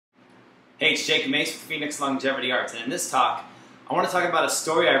Hey, it's Jake Mace with Phoenix Longevity Arts, and in this talk, I want to talk about a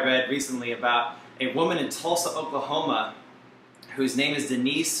story I read recently about a woman in Tulsa, Oklahoma, whose name is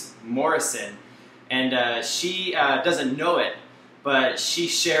Denise Morrison, and she doesn't know it, but she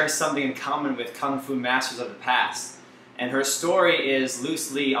shares something in common with Kung Fu masters of the past. And her story is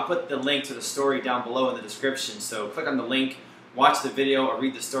loosely, I'll put the link to the story down below in the description, so click on the link, watch the video, or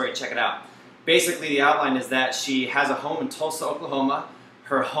read the story and check it out. Basically, the outline is that she has a home in Tulsa, Oklahoma.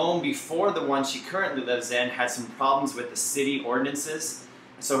 Her home before the one she currently lives in had some problems with the city ordinances.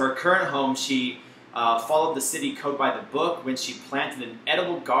 So her current home, she followed the city code by the book when she planted an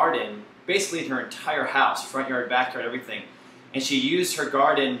edible garden, basically in her entire house, front yard, backyard, everything. And she used her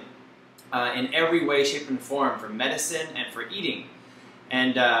garden in every way, shape, and form for medicine and for eating.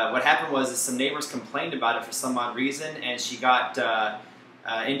 And what happened was some neighbors complained about it for some odd reason, and she got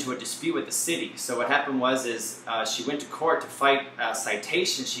into a dispute with the city. So what happened was she went to court to fight a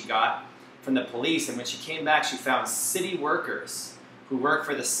citation she got from the police, and when she came back she found city workers who work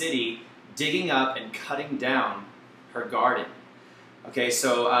for the city digging up and cutting down her garden. Okay,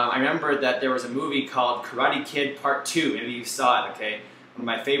 so I remember that there was a movie called Karate Kid Part 2, maybe you saw it, okay? One of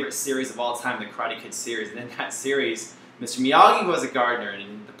my favorite series of all time, the Karate Kid series, and in that series Mr. Miyagi was a gardener, and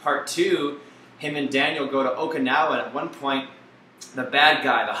in the Part 2 him and Daniel go to Okinawa, and at one point the bad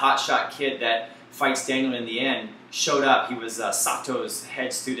guy, the hotshot kid that fights Daniel in the end, showed up. He was Sato's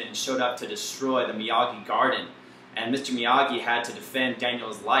head student and showed up to destroy the Miyagi garden. And Mr. Miyagi had to defend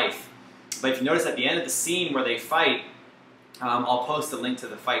Daniel's life. But if you notice at the end of the scene where they fight, I'll post a link to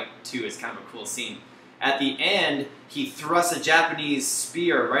the fight too. It's kind of a cool scene. At the end, he thrusts a Japanese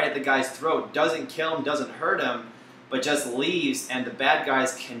spear right at the guy's throat. Doesn't kill him, doesn't hurt him, but just leaves, and the bad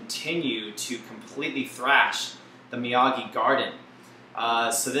guys continue to completely thrash the Miyagi garden.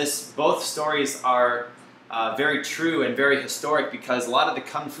 Both stories are very true and very historic, because a lot of the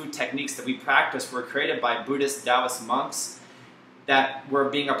Kung Fu techniques that we practice were created by Buddhist Taoist monks that were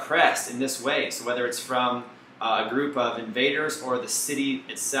being oppressed in this way. So whether it's from a group of invaders or the city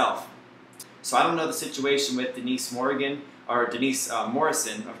itself. So I don't know the situation with Denise Morrison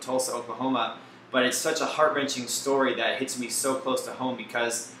of Tulsa, Oklahoma, but it's such a heart-wrenching story that hits me so close to home,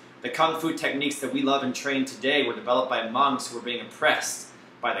 because the Kung Fu techniques that we love and train today were developed by monks who were being oppressed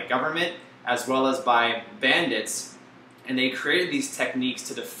by the government as well as by bandits, and they created these techniques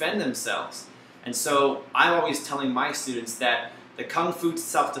to defend themselves. And so I'm always telling my students that the Kung Fu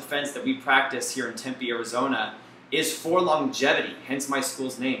self-defense that we practice here in Tempe, Arizona is for longevity, hence my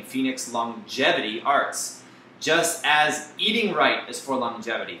school's name, Phoenix Longevity Arts. Just as eating right is for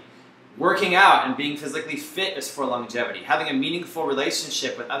longevity, working out and being physically fit is for longevity. Having a meaningful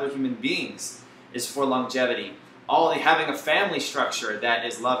relationship with other human beings is for longevity. Having a family structure that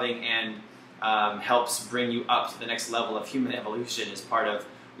is loving and helps bring you up to the next level of human evolution is part of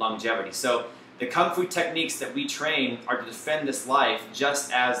longevity. So the Kung Fu techniques that we train are to defend this life,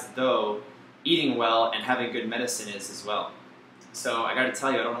 just as though eating well and having good medicine is as well. So I got to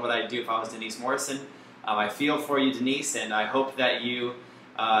tell you, I don't know what I'd do if I was Denise Morrison. I feel for you, Denise, and I hope that you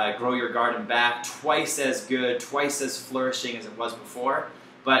grow your garden back twice as good, twice as flourishing as it was before.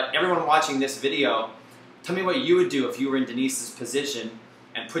 But everyone watching this video, tell me what you would do if you were in Denise's position,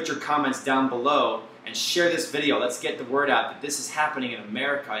 and put your comments down below and share this video. Let's get the word out that this is happening in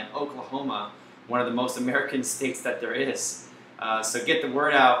America, in Oklahoma, one of the most American states that there is. So get the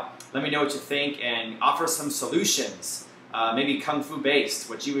word out, let me know what you think, and offer some solutions, maybe Kung Fu based,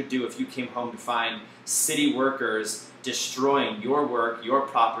 what you would do if you came home to find city workers destroying your work, your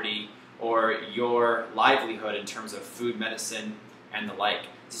property, or your livelihood in terms of food, medicine, and the like.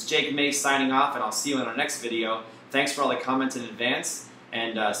 This is Jake Mace signing off, and I'll see you in our next video. Thanks for all the comments in advance,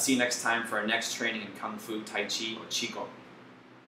 and see you next time for our next training in Kung Fu, Tai Chi, or Qigong.